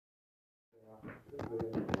How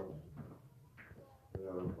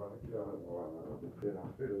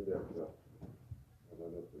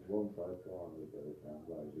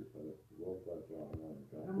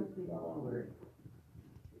much did you order?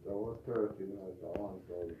 It was 30, now it's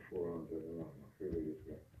 1,400 and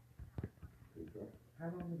How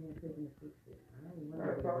long have you been taking to fix it? I don't even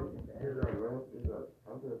I thought, know.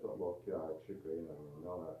 I'm going to talk about car chicken and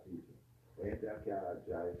all that people. When that car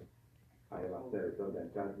drive, I must tell you something,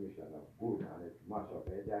 transmission is good and it's mash up.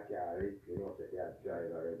 When that car is, you know, the car drive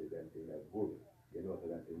already, then thing that's good. You know, so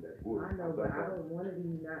that thing that's good. I know, but I don't want to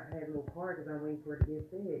be not have no car because I'm waiting for it to get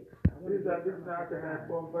fixed. This is not a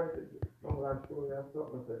bumper. Some guys show you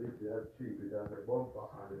something, so this is cheap. It has a bumper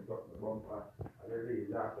and it's got the bumper. And they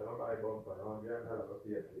leave that, so nobody bumper. Don't get another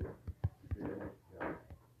face.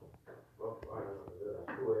 Bumper,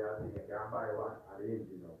 show you, I think you can buy one and the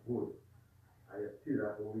engine is good. And you still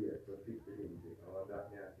have to wait to fix the engine. All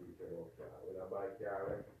that may teach you about car. With a bike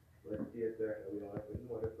car, when you see certain, we don't have to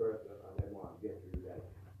know the person and they want to get you that.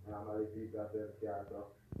 Normally people have their car,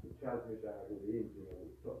 so the transmission and the engine will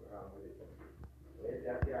stuck around with it. When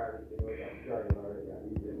that car is, you know, that's driving already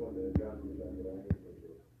and you know the transmission with an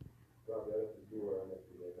engine. So you have to do her and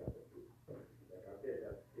everything like that. Like I said,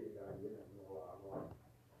 that's thing that you don't know what I'm on.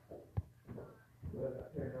 Well, I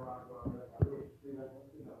tell you what I'm on, I don't see that one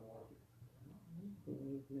thing I'm on.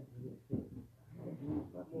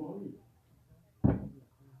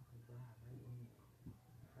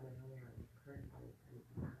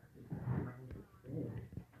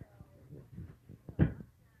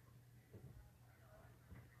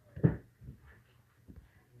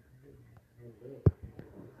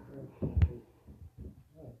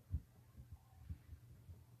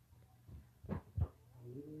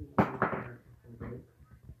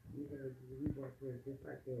 Just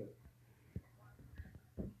like that.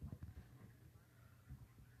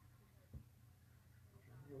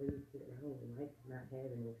 I really sit at home and like not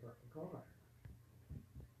having no fucking car.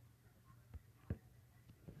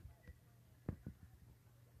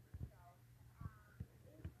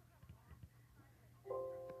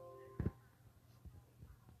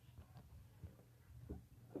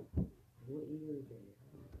 What year is it?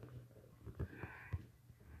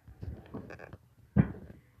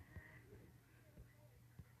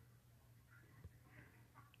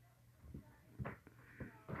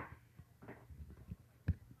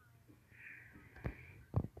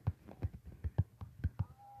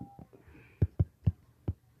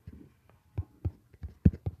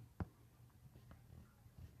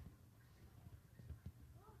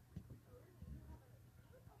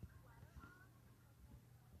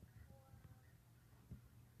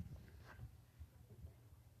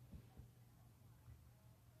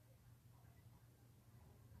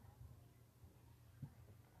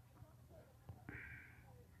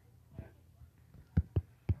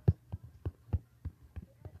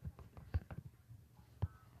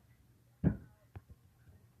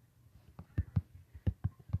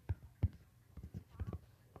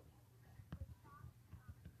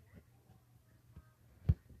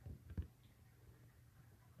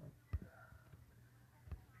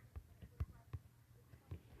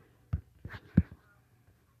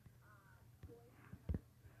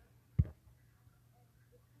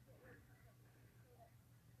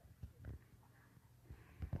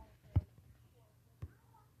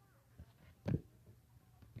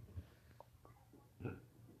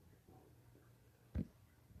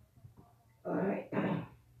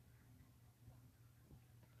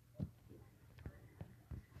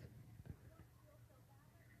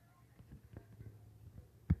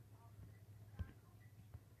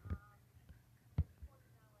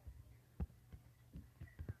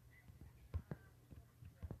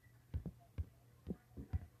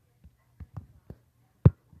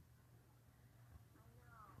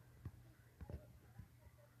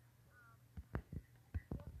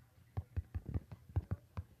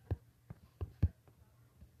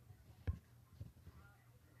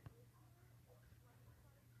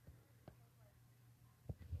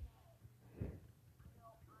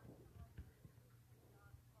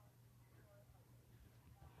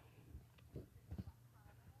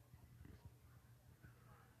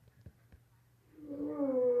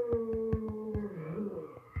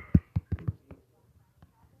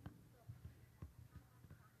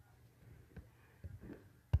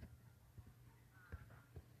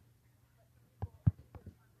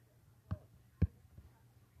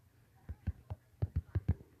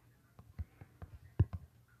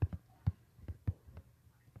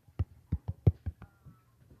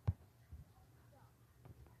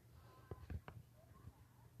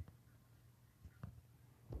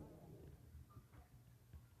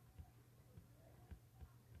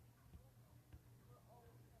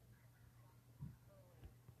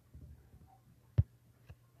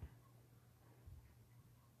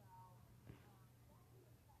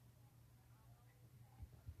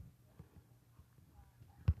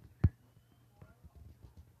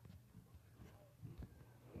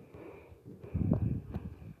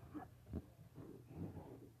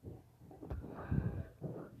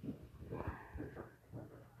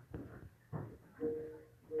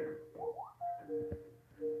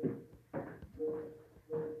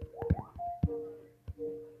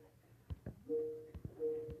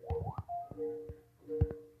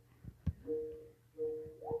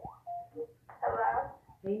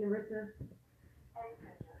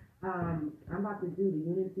 I'm about to do the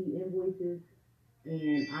Unity invoices,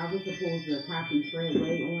 and I was supposed to copy Fred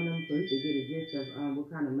Way on them so he could get a gist of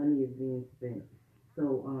what kind of money is being spent.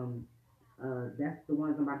 So that's the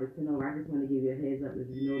ones I'm about to send over. I just want to give you a heads up if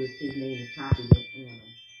you notice his name is copied on them.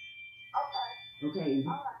 Okay.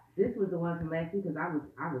 This was the one from last week because I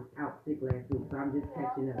was out sick last week, so I'm just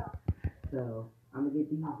catching up. So I'm gonna get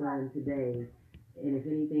these done today. And if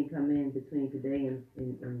anything come in between today and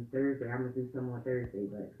Thursday, I'm gonna do some on Thursday.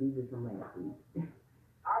 But these are from last week.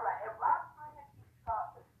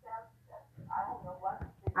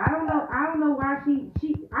 I don't know why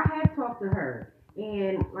I have talked to her.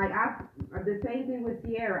 And like the same thing with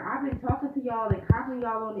Sierra. I've been talking to y'all and copying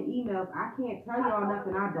y'all on the emails. I can't tell y'all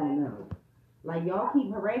nothing I don't know. Like y'all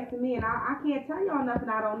keep harassing me and I can't tell y'all nothing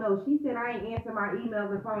I don't know. She said I ain't answer my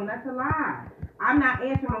emails and phone. That's a lie. I'm not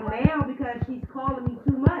answering them now because she's calling me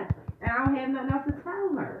too much and I don't have nothing else to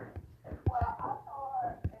tell her.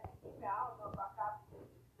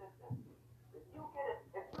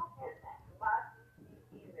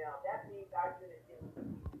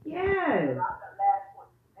 Yes.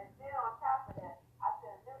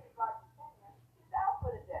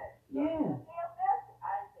 Yeah.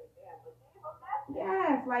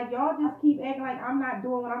 Yes, like y'all just keep acting like I'm not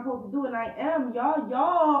doing what I'm supposed to do, and I am. Y'all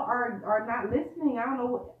are not listening. I don't know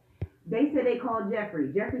what they said. They called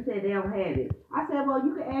Jeffrey. Jeffrey said they don't have it. I said, well,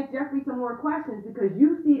 you can ask Jeffrey some more questions because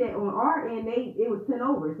you see that on our end it was sent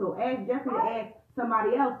over. So ask Jeffrey to ask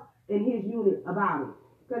somebody else in his unit about it.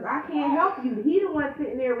 Cause I can't help you. He the one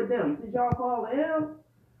sitting there with them. Did y'all call him?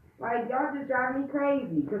 Like y'all just driving me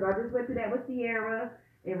crazy. Cause I just went to that with Sierra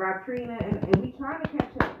and Rotrina and we trying to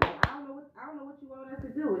catch up. Like, I don't know what you want us to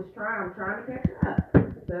do. I'm trying to catch up.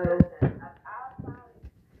 So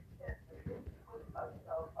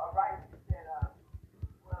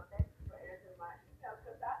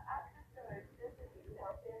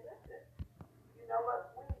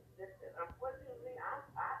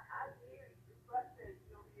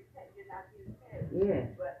yeah.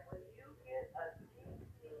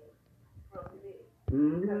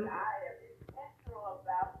 Mm-hmm.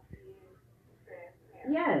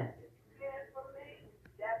 Yes.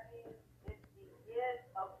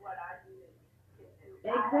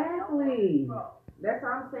 Exactly. That's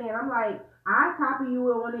what I'm saying. I'm like, I copy you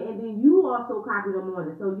on it, and then you also copy them on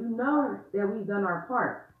it, so you know that we've done our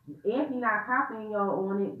part. Anthony not copying y'all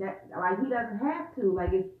on it. That like he doesn't have to. Like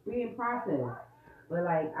it's being processed. But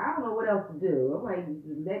like I don't know what else to do. I'm like,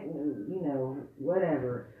 let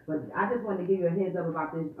whatever. But I just wanted to give you a heads up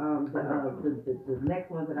about this. The next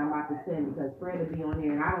ones that I'm about to send because Fred will be on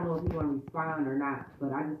here, and I don't know if he's gonna respond or not.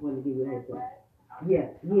 But I just wanted to give you a heads up. Yeah,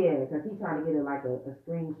 because he's trying to get a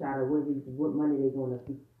screenshot of what money they're going to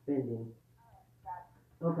keep spending.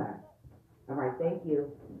 Okay. All right. Thank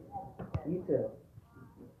you. You too.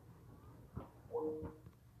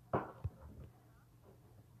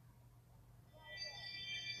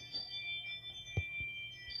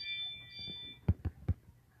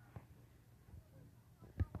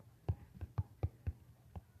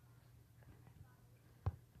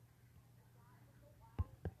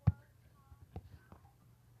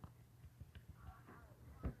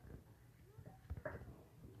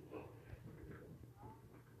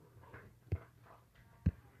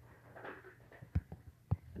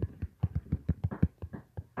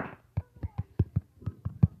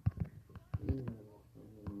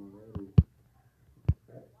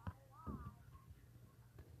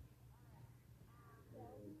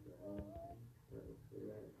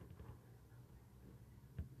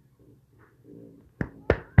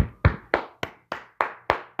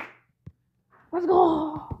 Let's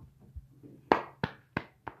go.